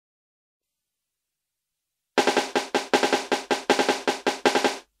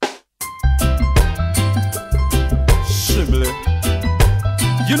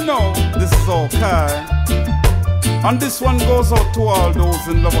You know, this is Hawkeye. And this one goes out to all those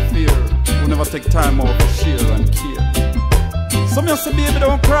in love affair who never take time out to share and care. Some you say, baby,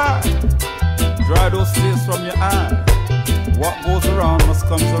 don't cry. Dry those tears from your eye. What goes around must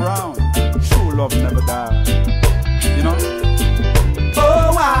comes around. True love never dies. You know?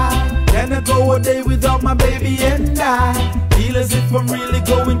 Oh, I cannot go a day without my baby and I feel as if I'm really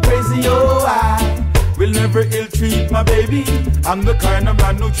going crazy. Oh, I will never ill-treat my baby. I'm the kind of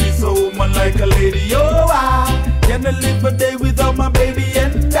man who treats a woman like a lady. Oh, I cannot live a day without my baby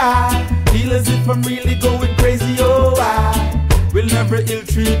and I feel as if I'm really going crazy. Oh, I will never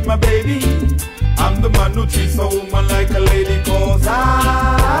ill-treat my baby. I'm the man who treats a woman like a lady. Cause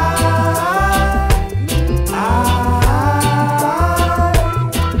I'm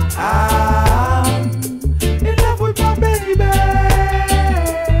in love with my baby.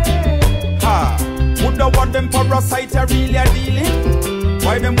 What them parasites are really a dealing?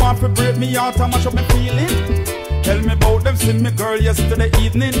 Why them want to break me out and mash up my feeling? Tell me about them, see me girl yesterday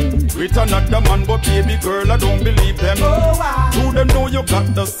evening with another man, but baby girl I don't believe them. Do them know you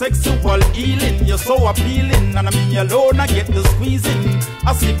got the sexual healing? You're so appealing, and me alone I get the squeezing.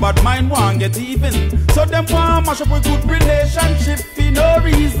 I see bad mind want get even, so them want mash up a good relationship for no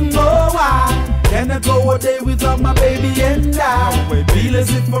reason. Oh, I cannot go a day without my baby and I feel as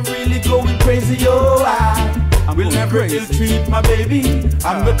if I'm really going crazy. Oh, I will never ill-treat my baby.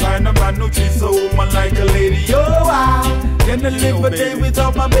 I'm the kind of man who treats a woman like a lady. Oh, I cannot live a day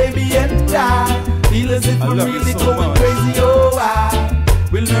without my baby and I feel as if I'm really going crazy. Oh, I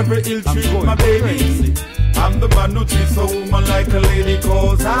will never ill-treat my baby. I'm the man who treats a woman like a lady.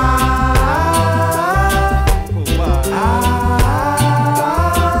 Cause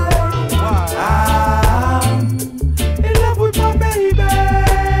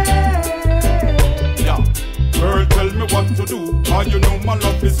what to do, and you know my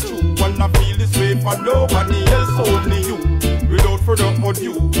love is true. When I feel this way for nobody else, only you. Without further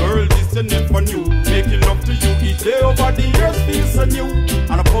ado, girl, this you never knew. Making love to you each day over the years feels so new.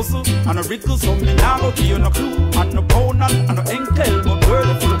 And a puzzle, and a riddle, so me now go give you no clue. And no bonus, and no ankle, but girl,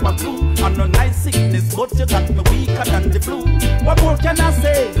 you full of a clue. And no night sickness, but you got me weaker than the flu. What more can I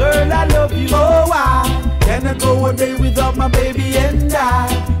say, girl, I love you. Oh, I cannot go a day without my baby and I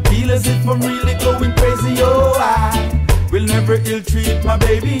feel as if I'm really going crazy. Oh, I will never ill-treat my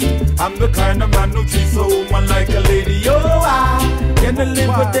baby. I'm the kind of man who treats a woman like a lady. Oh, I cannot live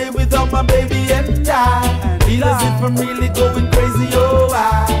a day without my baby and I feel as if I'm really going crazy. Oh,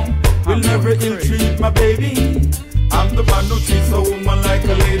 I will never ill-treat my baby. I'm the man who treats a woman like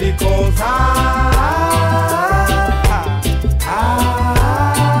a lady. Cause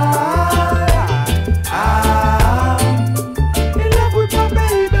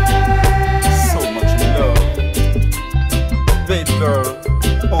girl,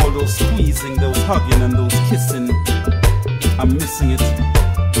 all those squeezing, those hugging and those kissing, I'm missing it,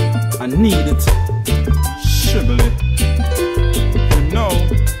 I need it, shrivel it. You know,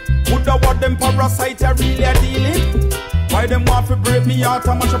 woulda what them parasites are really a dealing? Why them want to break me out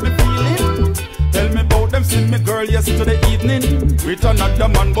and mash up the feeling? Tell me about them, see me girl yesterday evening with another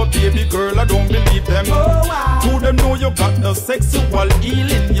man, but baby girl I don't believe them. Do them know you got the sexual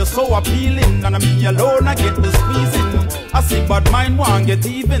healing? You're so appealing, and me alone I get the squeezing. I see bad mind want get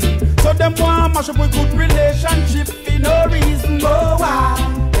even, so them want mash up a good relationship for no reason. Oh,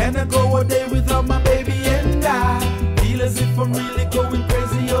 I cannot go a day without my baby and I feel as if I'm really going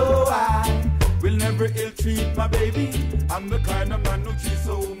crazy. Oh, I will never ill-treat my baby. I'm the kind of man who treats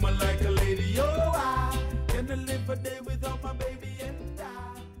a woman